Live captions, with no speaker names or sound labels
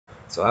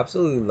So I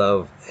absolutely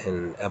love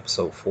in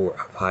episode 4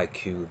 of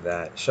Haikyuu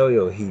that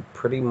Shoyo, he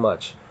pretty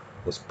much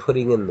was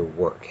putting in the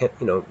work. Him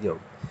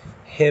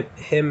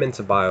and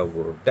Tabio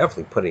were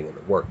definitely putting in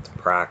the work to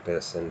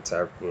practice and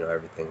to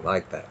everything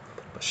like that.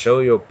 But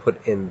Shoyo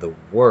put in the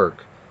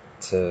work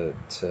to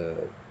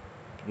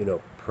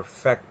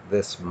perfect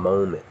this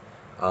moment.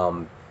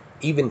 Um,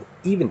 even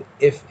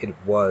if it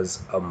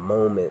was a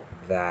moment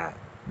that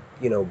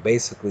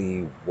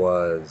basically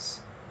was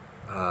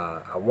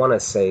I want to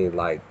say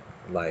like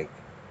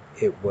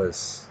it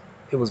was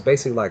it was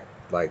basically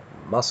like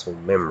muscle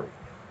memory,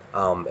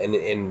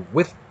 and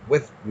with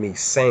me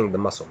saying the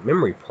muscle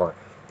memory part,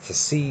 to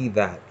see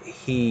that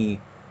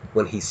he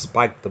when he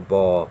spiked the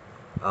ball,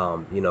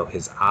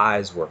 his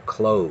eyes were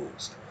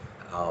closed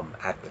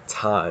at the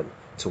time,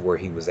 to where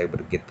he was able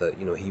to get the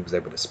he was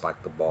able to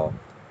spike the ball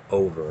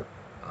over,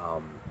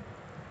 um,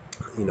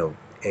 you know,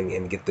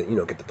 and get the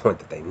get the point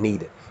that they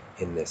needed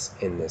in this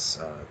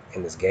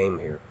game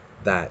here.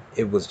 That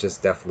it was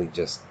just definitely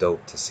just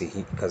dope to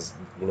see. Because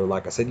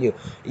like I said, he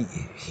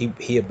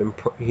had been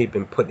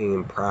putting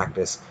in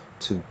practice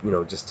to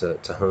just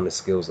to hone his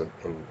skills and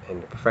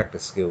to perfect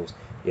his skills.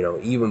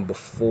 Even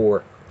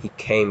before he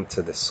came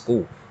to the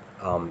school,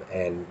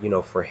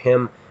 and for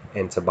him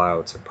and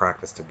Tabio to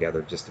practice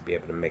together, just to be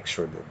able to make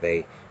sure that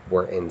they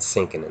were in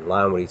sync and in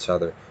line with each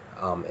other,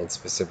 and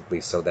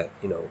specifically so that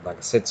like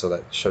I said, so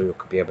that Shoyo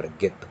could be able to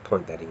get the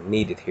point that he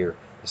needed here,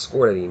 the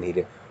score that he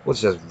needed, was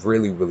just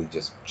really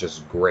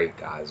just great,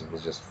 guys. It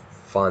was just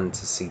fun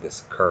to see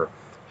this occur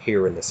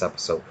here in this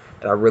episode,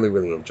 and I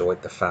really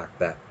enjoyed the fact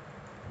that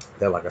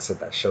like I said,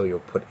 that Shoyo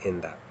put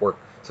in that work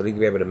so that he could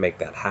be able to make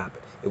that happen.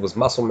 It was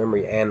muscle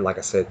memory, and like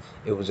I said,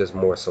 it was just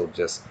more so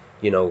just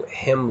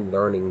him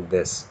learning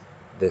this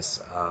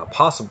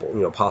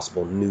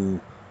possible new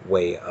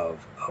way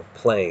of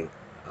playing,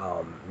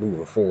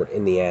 moving forward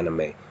in the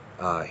anime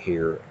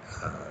here.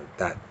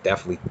 That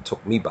definitely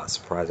took me by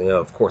surprise. And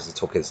of course, it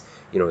took it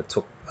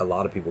took a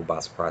lot of people by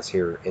surprise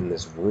here in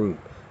this room,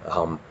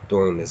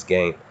 during this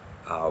game,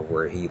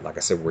 where he, like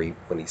I said, when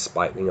he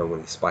spiked, when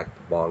he spiked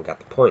the ball and got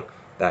the point,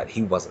 that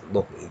he wasn't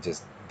looking. He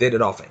just did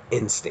it off of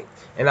instinct,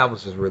 and that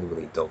was just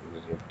really dope.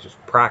 He was just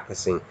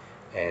practicing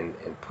and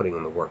putting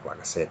in the work,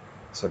 like I said,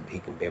 so that he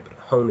can be able to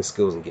hone his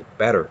skills and get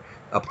better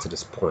up to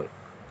this point,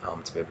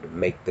 to be able to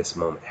make this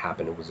moment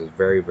happen. It was just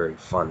very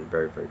fun,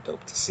 very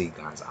dope to see,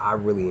 guys. I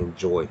really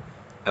enjoyed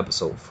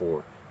episode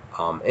 4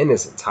 in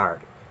its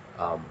entirety,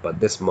 but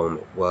this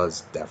moment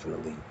was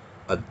definitely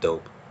a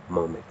dope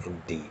moment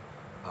indeed.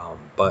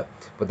 But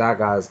with that,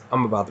 guys,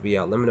 I'm about to be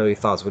out. Let me know your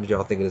thoughts. What did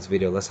y'all think of this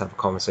video? Let's have a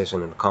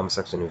conversation in the comment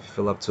section if you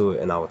feel up to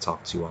it, and I will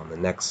talk to you on the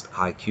next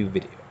Haikyuu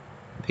video.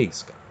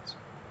 Peace, guys.